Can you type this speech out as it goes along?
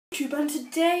YouTube, and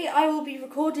today I will be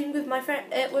recording with my friend,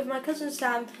 with my cousin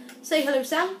Sam. Say hello,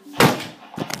 Sam.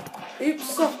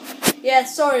 Oops. Yeah,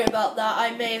 sorry about that.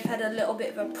 I may have had a little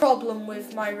bit of a problem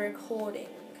with my recording.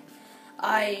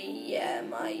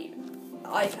 My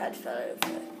iPad fell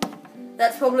over.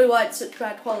 That's probably why it's such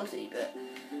bad quality. But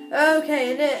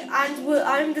okay,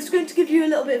 I'm just going to give you a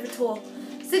little bit of a tour.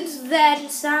 Since then,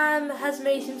 Sam has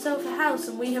made himself a house,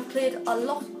 and we have cleared a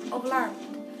lot of land.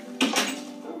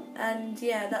 And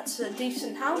yeah, that's a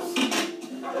decent house.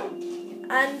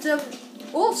 And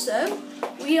also,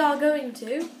 we are going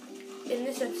to, in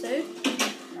this episode,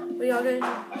 we are going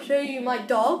to show you my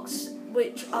dogs,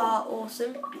 which are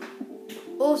awesome.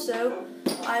 Also,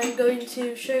 I'm going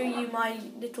to show you my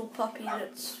little puppy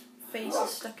that's face is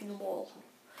stuck in the wall.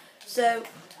 So,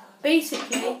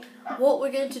 basically, what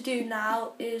we're going to do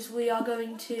now is we are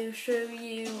going to show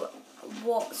you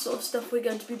what sort of stuff we're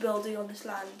going to be building on this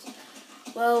land.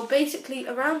 Well, basically,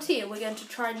 around here we're going to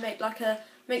try and make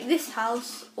this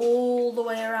house all the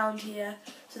way around here.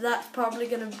 So that's probably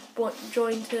going to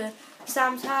join to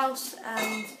Sam's house,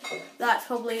 and that's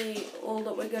probably all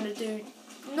that we're going to do.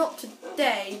 Not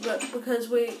today, but because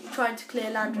we're trying to clear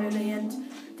land really, and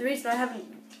the reason I haven't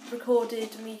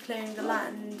recorded me clearing the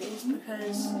land is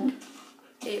because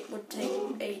it would take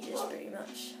ages pretty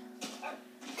much.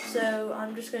 So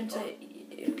I'm just going to,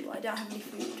 I don't have any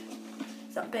food.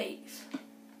 Is that baked?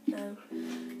 No.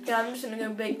 Yeah, I'm just going to go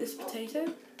bake this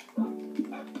potato.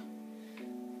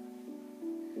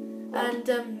 And,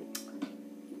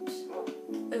 oops.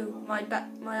 Oh, my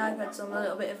iPad's on a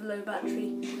little bit of low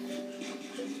battery.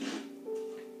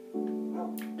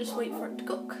 Just wait for it to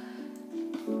cook.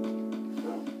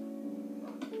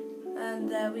 And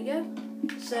there we go.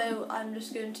 So I'm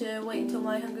just going to wait until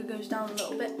my hunger goes down a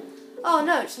little bit. Oh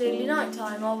no, it's nearly night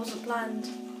time. I wasn't planned.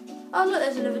 Oh look,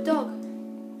 there's another dog.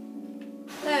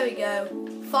 There we go.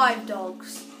 5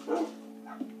 dogs.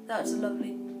 That's a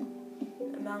lovely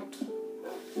amount.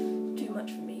 Too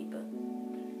much for me, but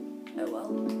oh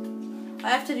well. I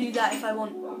have to do that if I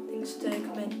want things to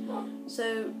come in.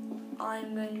 So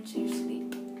I'm going to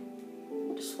sleep.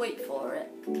 Just wait for it.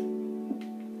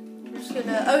 I'm just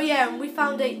gonna. Oh yeah, and we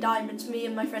found 8 diamonds. Me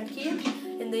and my friend Kian.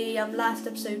 In the last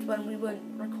episode when we weren't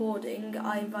recording,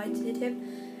 I invited him,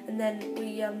 and then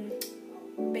we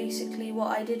basically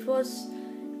what I did was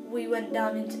we went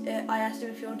down into. I asked him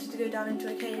if he wanted to go down into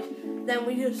a cave. Then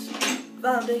we just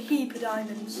found a heap of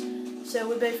diamonds. So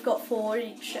we both got 4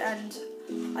 each, and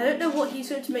I don't know what he's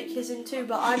going to make his into,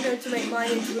 but I'm going to make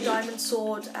mine into a diamond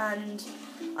sword, and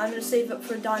I'm going to save up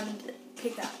for a diamond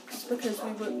pickaxe because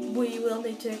we will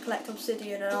need to collect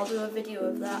obsidian, and I'll do a video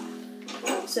of that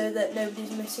so that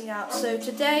nobody's missing out. So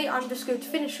today I'm just going to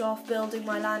finish off building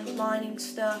my land mining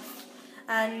stuff.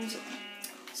 And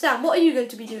Sam, what are you going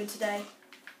to be doing today?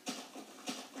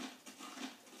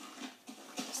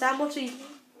 Sam, what are you?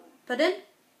 Pardon?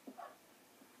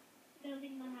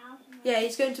 Building my house. Yeah,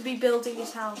 he's going to be building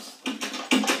his house.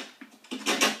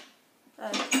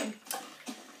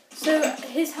 So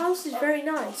his house is very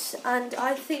nice, and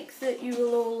I think that you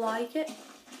will all like it.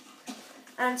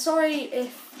 And sorry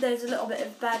if there's a little bit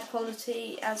of bad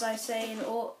quality, as I say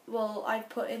I've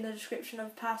put in the description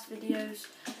of past videos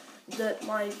that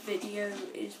my video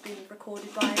is being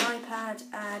recorded by an iPad,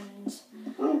 and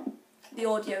the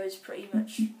audio is pretty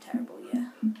much terrible. Yeah,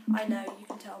 I know, you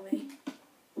can tell me.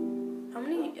 How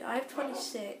many? I have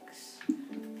 26.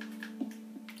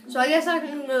 So I guess I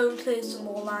can go and clear some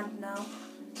more land now.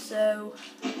 So,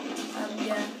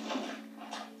 yeah.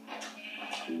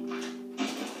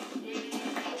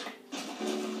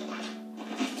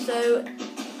 So,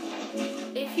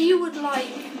 if you would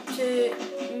like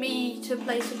me to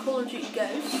play some Call of Duty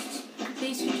Ghosts,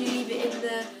 please could you leave it in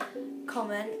the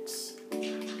comments.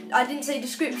 I didn't say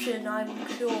description, I'm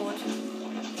cured.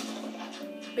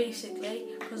 Basically,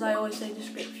 because I always say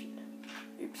description.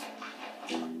 Oops.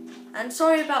 And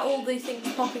sorry about all the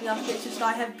things popping up, it's just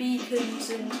I have beacons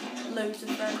and loads of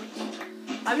friends.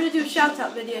 I'm going to do a shout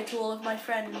out video to all of my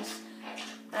friends,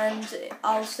 and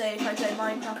I'll say if I play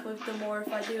Minecraft with them or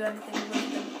if I do anything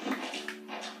with them.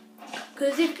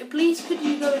 Because please could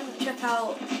you go and check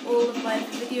out all of my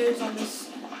videos on this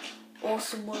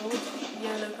awesome world,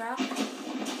 Yolocraft.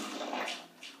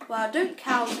 Wow, don't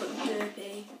cows look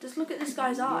derpy? Just look at this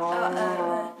guy's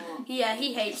eye. Yeah,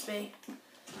 he hates me.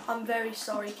 I'm very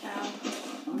sorry, cow.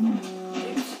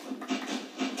 Oops.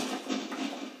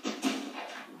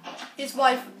 His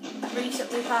wife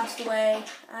recently passed away,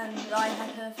 and I had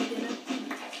her for dinner.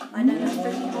 I know that's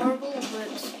pretty horrible,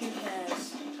 but who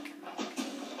cares?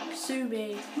 Sue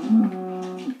me.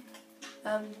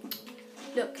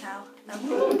 Look, cow.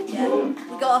 Yeah,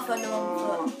 we got our thunder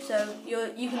on foot, so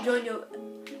you can join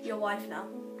your wife now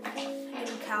in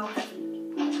cow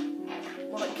heaven,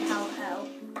 or like cow hell.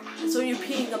 So you're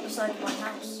peeing up the side of my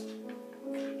house.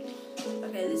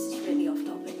 Okay, this is really off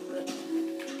topic, but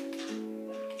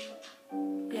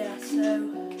yeah. So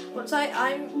once I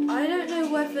don't know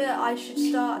whether I should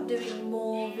start doing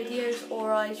more videos,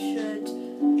 or I should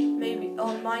maybe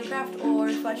on Minecraft, or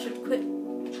if I should quit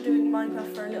doing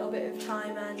Minecraft for a little bit of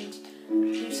time and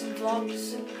do some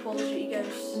vlogs and Call of Duty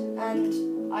Ghosts. And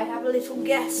I have a little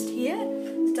guest here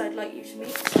that I'd like you to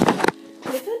meet.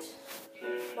 Clifford,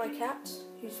 my cat,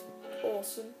 who's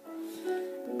awesome.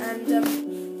 And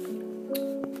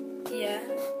yeah,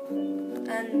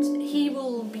 and he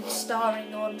will be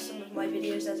starring on some of my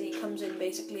videos as he comes in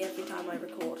basically every time I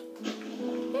record.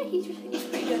 Yeah, he's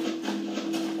pretty good.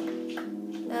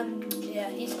 Yeah,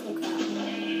 he's a cool cat.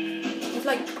 He's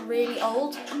like really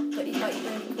old, but he's like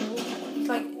really cool. He's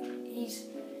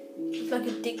like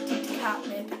addicted to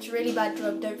catnip. It's a really bad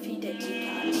drug. Don't feed it to your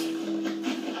cats.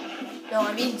 No,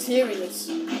 I mean serious.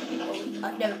 Well,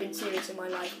 I've never been serious in my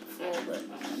life before, but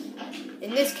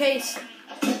in this case,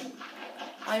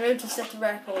 I'm able to set a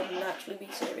record and actually be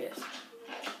serious.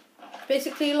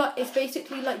 It's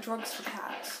basically like drugs for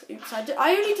cats. Oops,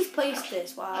 I only just placed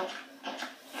this. Wow.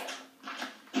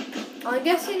 I'm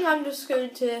guessing I'm just going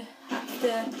to have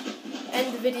to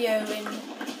end the video in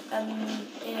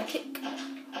a kick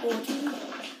or two.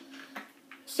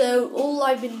 So all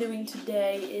I've been doing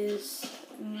today is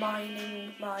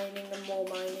mining and more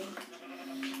mining.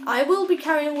 I will be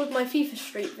carrying on with my FIFA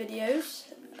Street videos.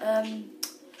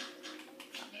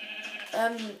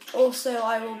 Also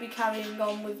I will be carrying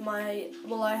on with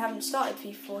I haven't started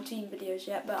FIFA 14 videos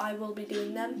yet, but I will be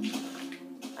doing them.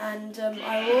 And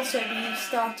I will also be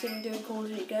starting doing Call of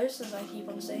Duty Ghosts, as I keep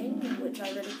on saying, which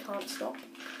I really can't stop.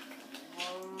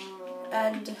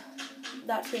 And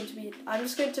that's going to be... I'm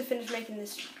just going to finish making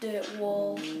this dirt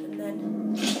wall, and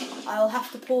then I'll have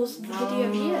to pause the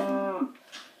video here.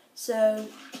 So,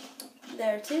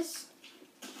 there it is.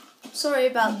 Sorry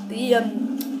about the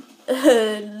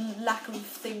lack of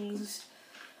things.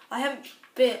 I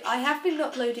have been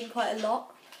uploading quite a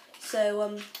lot,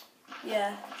 so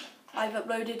yeah. I've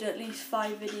uploaded at least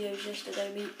 5 videos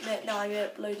yesterday. No, I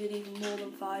uploaded even more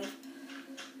than 5.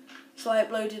 So I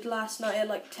uploaded last night at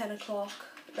like 10 o'clock.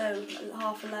 No,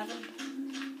 11:30.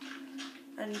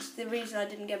 And the reason I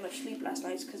didn't get much sleep last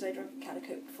night is because I drank a can of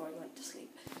Coke before I went to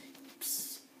sleep.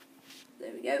 Psst.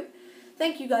 There we go.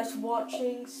 Thank you guys for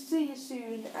watching. See you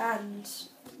soon. And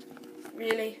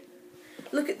really,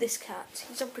 look at this cat.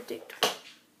 He's unpredictable.